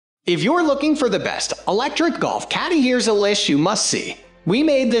If you're looking for the best electric golf caddy, here's a list you must see. We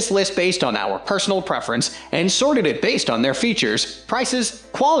made this list based on our personal preference and sorted it based on their features, prices,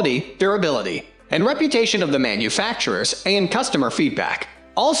 quality, durability, and reputation of the manufacturers and customer feedback.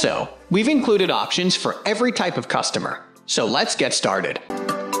 Also, we've included options for every type of customer. So let's get started.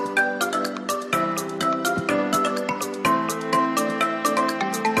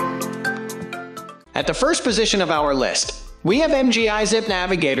 At the first position of our list, we have MGI Zip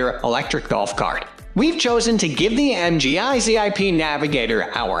Navigator Electric Golf Cart. We've chosen to give the MGI ZIP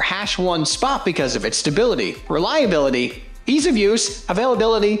Navigator our #1 spot because of its stability, reliability, ease of use,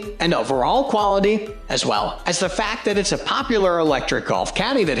 availability, and overall quality, as well as the fact that it's a popular electric golf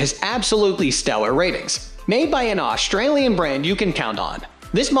caddy that has absolutely stellar ratings. Made by an Australian brand you can count on,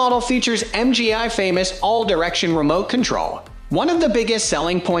 this model features MGI famous all-direction remote control. One of the biggest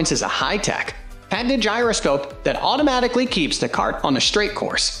selling points is a high-tech, patented gyroscope that automatically keeps the cart on a straight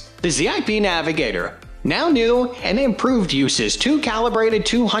course. The ZIP Navigator, now new and improved, uses two calibrated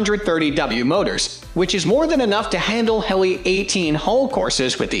 230W motors, which is more than enough to handle hilly 18-hole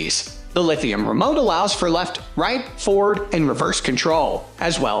courses with ease. The lithium remote allows for left, right, forward, and reverse control,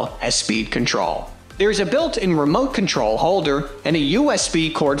 as well as speed control. There's a built-in remote control holder and a USB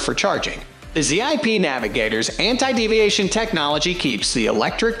cord for charging. The ZIP Navigator's anti-deviation technology keeps the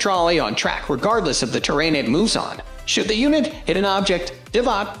electric trolley on track regardless of the terrain it moves on. Should the unit hit an object,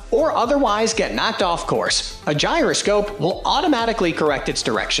 divot, or otherwise get knocked off course, a gyroscope will automatically correct its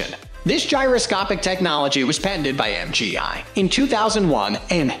direction. This gyroscopic technology was patented by MGI in 2001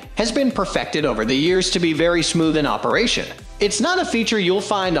 and has been perfected over the years to be very smooth in operation. It's not a feature you'll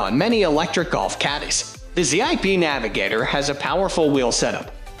find on many electric golf caddies. The ZIP Navigator has a powerful wheel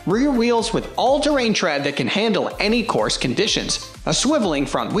setup, rear wheels with all-terrain tread that can handle any course conditions, a swiveling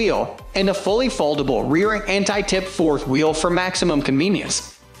front wheel, and a fully foldable rear anti-tip fourth wheel for maximum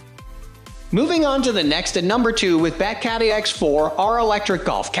convenience. Moving on to the next at number 2 with BackCaddy X4R Electric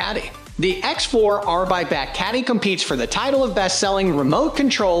Golf Caddy. The X4R by BackCaddy competes for the title of best-selling remote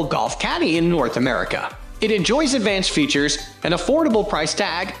control golf caddy in North America. It enjoys advanced features, an affordable price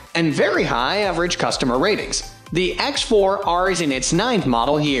tag, and very high average customer ratings. The X4R is in its 9th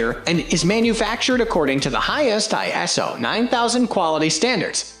model year and is manufactured according to the highest ISO 9000 quality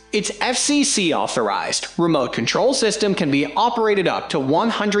standards. Its FCC-authorized remote control system can be operated up to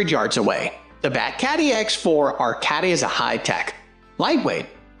 100 yards away. The BackCaddy X4R caddy is a high-tech, lightweight,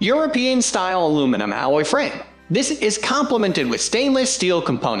 European-style aluminum alloy frame. This is complemented with stainless steel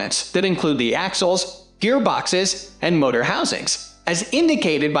components that include the axles, gearboxes, and motor housings. As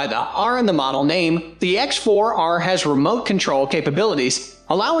indicated by the R in the model name, the X4R has remote control capabilities,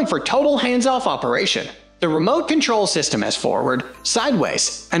 allowing for total hands-off operation. The remote control system has forward,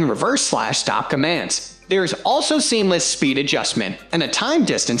 sideways, and reverse/stop commands. There is also seamless speed adjustment and a time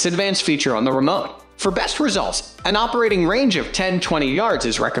distance advance feature on the remote. For best results, an operating range of 10-20 yards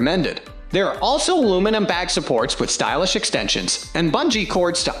is recommended. There are also aluminum bag supports with stylish extensions and bungee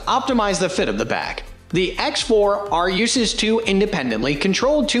cords to optimize the fit of the bag. The X4R uses two independently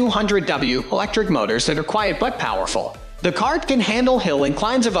controlled 200W electric motors that are quiet but powerful. The cart can handle hill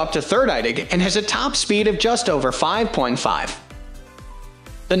inclines of up to 30 and has a top speed of just over 5.5.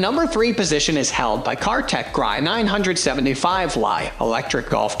 The number 3 position is held by CarTech Gry 975 Li Electric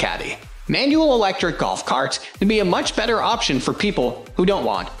Golf Caddy. Manual electric golf carts can be a much better option for people who don't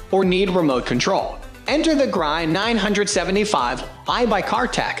want or need remote control. Enter the Gry 975 Li by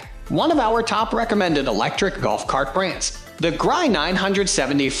CarTech, one of our top recommended electric golf cart brands. The Gry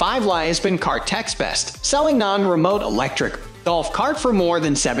 975 Li has been CarTech's best-selling non-remote electric golf cart for more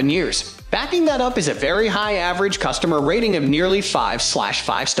than 7 years. Backing that up is a very high average customer rating of nearly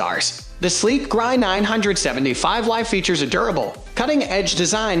 5/5 stars. The sleek Gry 975 Li features a durable, cutting-edge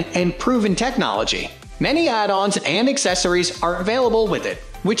design and proven technology. Many add-ons and accessories are available with it,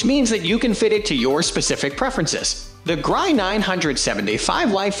 which means that you can fit it to your specific preferences. The Gry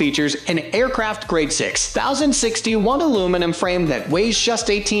 975 Li features an aircraft-grade 6061 aluminum frame that weighs just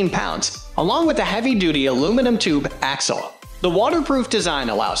 18 pounds, along with a heavy-duty aluminum tube axle. The waterproof design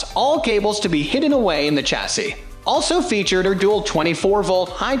allows all cables to be hidden away in the chassis. Also featured are dual 24-volt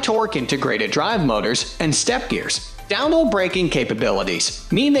high-torque integrated drive motors and step gears. Downhill braking capabilities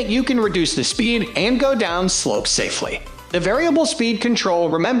mean that you can reduce the speed and go down slopes safely. The variable speed control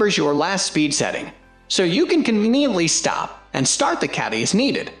remembers your last speed setting, so you can conveniently stop and start the caddy as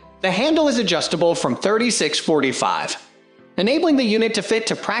needed. The handle is adjustable from 36-45, enabling the unit to fit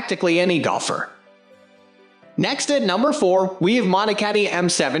to practically any golfer. Next at number 4, we have MonoCaddy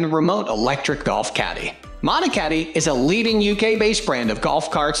M7 Remote Electric Golf Caddy. MonoCaddy is a leading UK-based brand of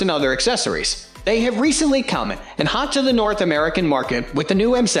golf carts and other accessories. They have recently come and hot to the North American market with the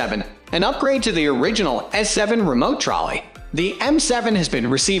new M7, an upgrade to the original S7 remote trolley. The M7 has been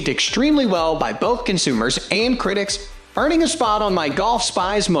received extremely well by both consumers and critics, earning a spot on my Golf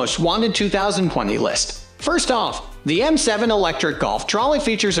Spy's Most Wanted 2020 list. First off, the M7 electric golf trolley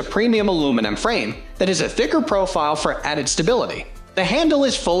features a premium aluminum frame that has a thicker profile for added stability. The handle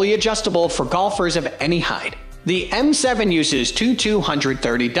is fully adjustable for golfers of any height. The M7 uses two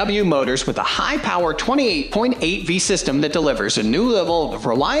 230W motors with a high-power 28.8V system that delivers a new level of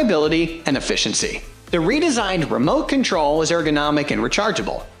reliability and efficiency. The redesigned remote control is ergonomic and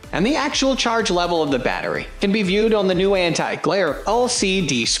rechargeable, and the actual charge level of the battery can be viewed on the new anti-glare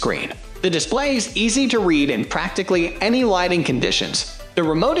LCD screen. The display is easy to read in practically any lighting conditions. The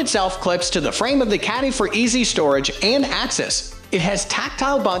remote itself clips to the frame of the Caddy for easy storage and access. It has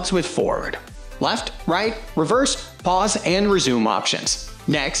tactile buttons with forward, left, right, reverse, pause, and resume options.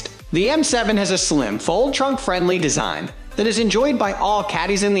 Next, the M7 has a slim, fold trunk-friendly design that is enjoyed by all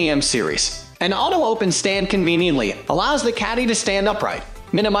Caddies in the M series. An auto-open stand conveniently allows the Caddy to stand upright,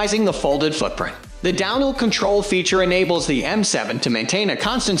 minimizing the folded footprint. The downhill control feature enables the M7 to maintain a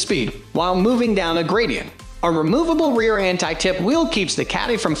constant speed while moving down a gradient. A removable rear anti-tip wheel keeps the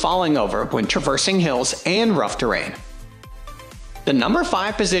Caddy from falling over when traversing hills and rough terrain. The number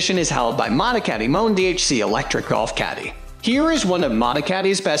 5 position is held by Caddy Moan DHC Electric Golf Caddy. Here is one of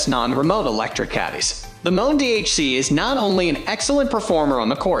Caddy's best non-remote electric caddies. The Moan DHC is not only an excellent performer on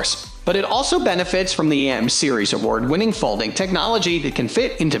the course, but it also benefits from the M Series award-winning folding technology that can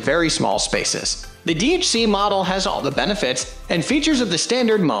fit into very small spaces. The DHC model has all the benefits and features of the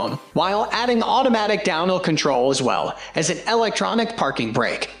standard Moan, while adding automatic downhill control as well as an electronic parking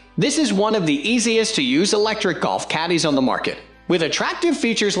brake. This is one of the easiest to use electric golf caddies on the market, with attractive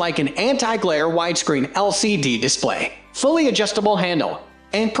features like an anti-glare widescreen LCD display, fully adjustable handle,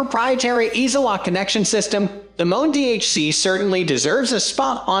 and proprietary easy-lock connection system. The Moan DHC certainly deserves a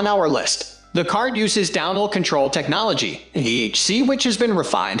spot on our list. The cart uses downhill control technology, DHC, which has been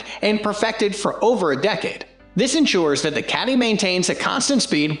refined and perfected for over a decade. This ensures that the Caddy maintains a constant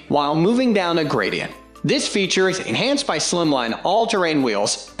speed while moving down a gradient. This feature is enhanced by slimline all-terrain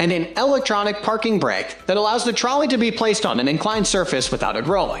wheels and an electronic parking brake that allows the trolley to be placed on an inclined surface without it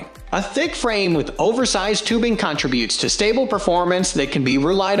rolling. A thick frame with oversized tubing contributes to stable performance that can be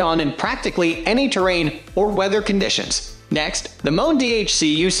relied on in practically any terrain or weather conditions. Next, the Moan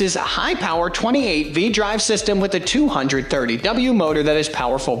DHC uses a high-power 28V drive system with a 230W motor that is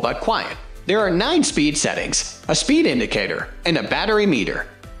powerful but quiet. There are 9 speed settings, a speed indicator, and a battery meter.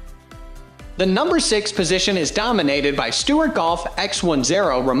 The number 6 position is dominated by Stewart Golf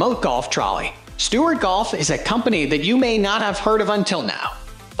X10 Remote Golf Trolley. Stewart Golf is a company that you may not have heard of until now,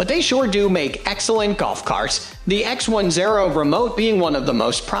 but they sure do make excellent golf carts, the X10 Remote being one of the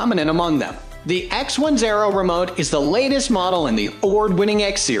most prominent among them. The X10 Remote is the latest model in the award-winning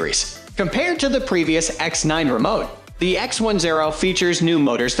X series. Compared to the previous X9 Remote, the X10 features new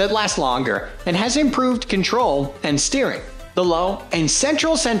motors that last longer and has improved control and steering. The low and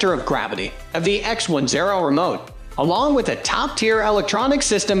central center of gravity of the X10 Remote, along with a top-tier electronic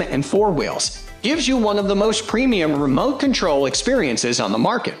system and 4 wheels, gives you one of the most premium remote control experiences on the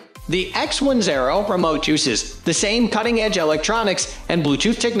market. The X10 Remote uses the same cutting-edge electronics and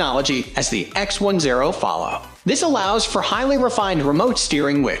Bluetooth technology as the X10 Follow. This allows for highly refined remote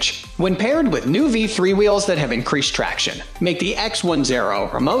steering which, when paired with new V3 wheels that have increased traction, make the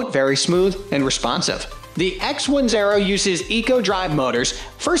X10 Remote very smooth and responsive. The X10 uses eco-drive motors,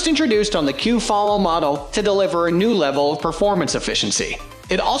 first introduced on the Q-Follow model, to deliver a new level of performance efficiency.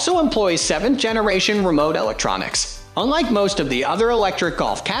 It also employs 7th-generation remote electronics. Unlike most of the other electric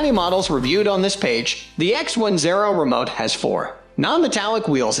golf caddy models reviewed on this page, the X10 Remote has 4 non-metallic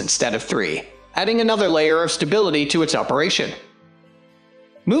wheels instead of 3, adding another layer of stability to its operation.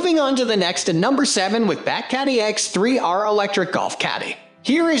 Moving on to the next at number 7 with Caddy X3R Electric Golf Caddy.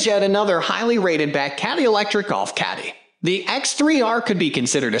 Here is yet another highly rated Caddy Electric Golf Caddy. The X3R could be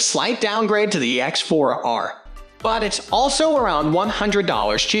considered a slight downgrade to the X4R, but it's also around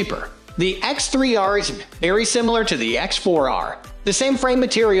 $100 cheaper. The X3R is very similar to the X4R. The same frame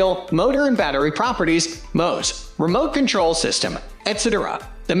material, motor and battery properties, modes, remote control system, etc.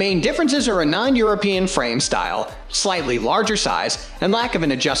 The main differences are a non-European frame style, slightly larger size, and lack of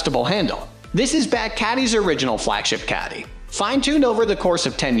an adjustable handle. This is Caddy's original flagship caddy, fine-tuned over the course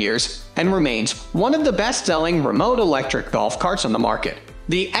of 10 years, and remains one of the best-selling remote electric golf carts on the market.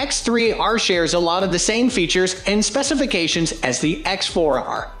 The X3R shares a lot of the same features and specifications as the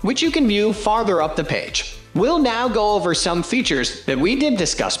X4R, which you can view farther up the page. We'll now go over some features that we did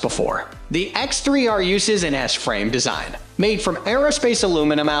discuss before. The X3R uses an S-frame design, made from aerospace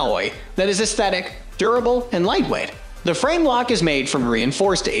aluminum alloy that is aesthetic, durable, and lightweight. The frame lock is made from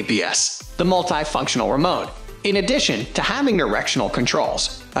reinforced ABS, the multifunctional remote, in addition to having directional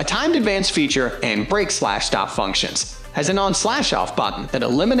controls, a timed advance feature, and brake/stop functions. Has an on/off button that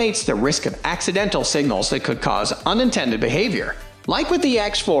eliminates the risk of accidental signals that could cause unintended behavior. Like with the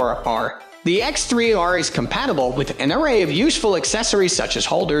X4R, the X3R is compatible with an array of useful accessories such as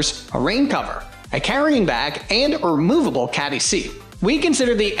holders, a rain cover, a carrying bag, and a removable caddy seat. We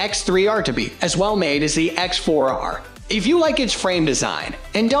consider the X3R to be as well made as the X4R. If you like its frame design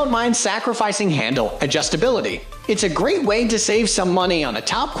and don't mind sacrificing handle adjustability, it's a great way to save some money on a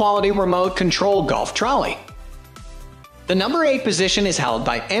top-quality remote control golf trolley. The number 8 position is held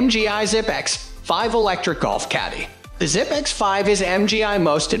by MGI Zip X5 Electric Golf Caddy. The Zip X5 is MGI's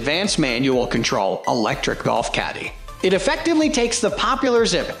most advanced manual control electric golf caddy. It effectively takes the popular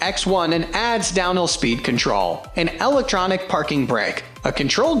Zip X1 and adds downhill speed control, an electronic parking brake, a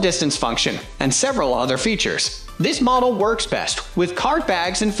controlled distance function, and several other features. This model works best with cart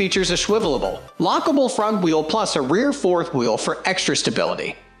bags and features a swivelable, lockable front wheel plus a rear fourth wheel for extra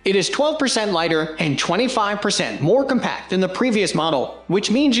stability. It is 12% lighter and 25% more compact than the previous model,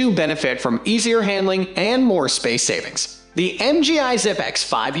 which means you benefit from easier handling and more space savings. The MGI Zip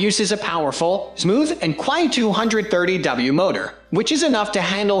X5 uses a powerful, smooth, and quiet 230W motor, which is enough to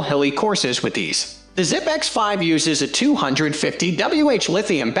handle hilly courses with ease. The Zip X5 uses a 250Wh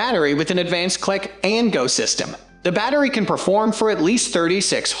lithium battery with an advanced click and go system. The battery can perform for at least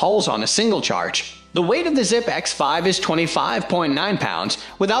 36 holes on a single charge. The weight of the Zip X5 is 25.9 pounds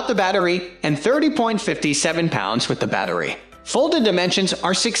without the battery and 30.57 pounds with the battery. Folded dimensions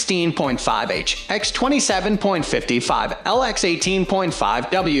are 16.5H x 27.55 L x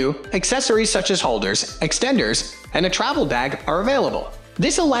 18.5W. Accessories such as holders, extenders, and a travel bag are available.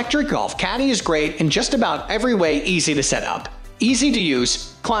 This electric golf caddy is great in just about every way. Easy to set up, easy to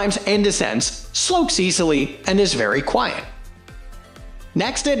use, climbs and descends, slopes easily, and is very quiet.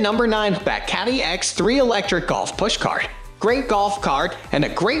 Next at number 9, Caddy X3 Electric Golf Push Cart. Great golf cart, and a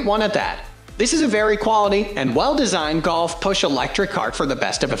great one at that. This is a very quality and well-designed golf push electric cart for the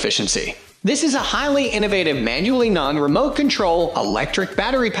best of efficiency. This is a highly innovative manually non-remote control electric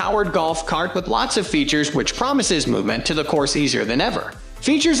battery-powered golf cart with lots of features which promises movement to the course easier than ever.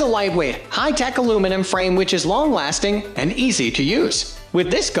 Features a lightweight, high-tech aluminum frame which is long-lasting and easy to use.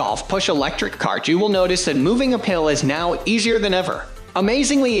 With this golf push electric cart, you will notice that moving uphill is now easier than ever.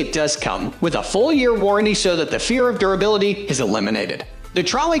 Amazingly, it does come with a full-year warranty so that the fear of durability is eliminated. The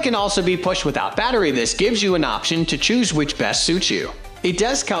trolley can also be pushed without battery. This gives you an option to choose which best suits you. It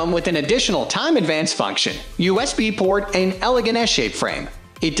does come with an additional time advance function, USB port, and elegant S-shaped frame.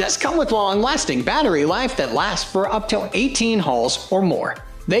 It does come with long-lasting battery life that lasts for up to 18 holes or more.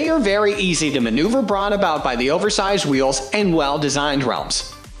 They are very easy to maneuver, brought about by the oversized wheels and well-designed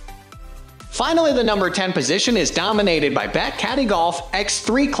realms. Finally, the number 10 position is dominated by Caddy Golf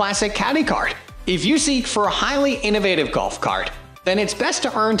X3 Classic Caddy Cart. If you seek for a highly innovative golf cart, then it's best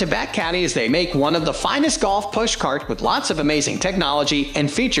to earn to Caddy, as they make one of the finest golf push cart with lots of amazing technology and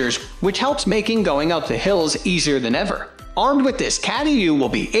features which helps making going up the hills easier than ever. Armed with this caddy, you will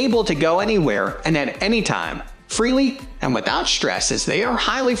be able to go anywhere and at any time, freely and without stress, as they are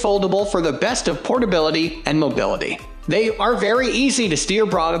highly foldable for the best of portability and mobility. They are very easy to steer,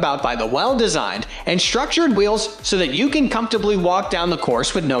 brought about by the well-designed and structured wheels so that you can comfortably walk down the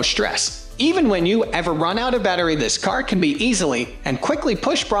course with no stress. Even when you ever run out of battery, this cart can be easily and quickly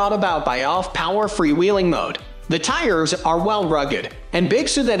pushed, brought about by off-power freewheeling mode. The tires are well rugged and big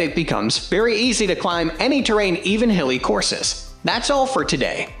so that it becomes very easy to climb any terrain, even hilly courses. That's all for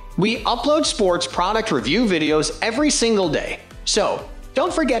today. We upload sports product review videos every single day, so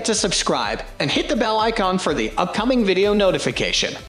don't forget to subscribe and hit the bell icon for the upcoming video notification.